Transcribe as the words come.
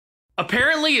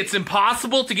Apparently, it's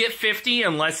impossible to get 50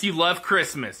 unless you love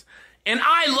Christmas. And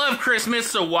I love Christmas,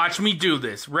 so watch me do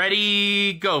this.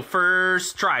 Ready, go.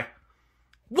 First try.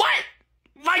 What?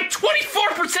 Like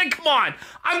 24%? Come on.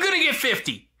 I'm going to get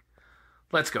 50.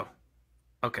 Let's go.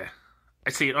 Okay.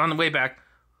 I see it on the way back.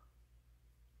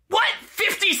 What?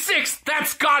 56?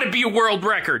 That's got to be a world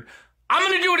record. I'm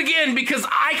going to do it again because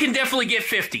I can definitely get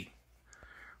 50.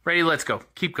 Ready? Let's go.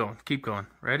 Keep going. Keep going.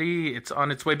 Ready? It's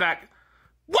on its way back.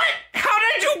 What? How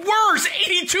did I do worse?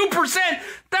 82%?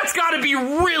 That's got to be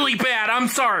really bad. I'm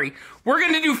sorry. We're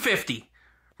going to do 50.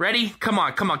 Ready? Come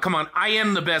on, come on, come on. I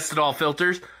am the best at all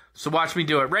filters, so watch me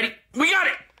do it. Ready? We got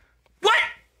it. What?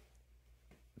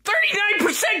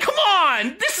 39%? Come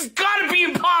on. This has got to be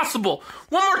impossible.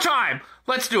 One more time.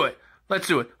 Let's do it. Let's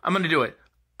do it. I'm going to do it.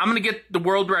 I'm going to get the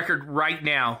world record right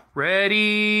now.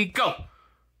 Ready? Go.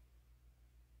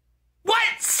 What?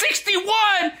 61?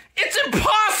 It's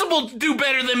impossible to do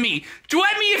better than me.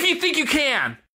 Duet me if you think you can.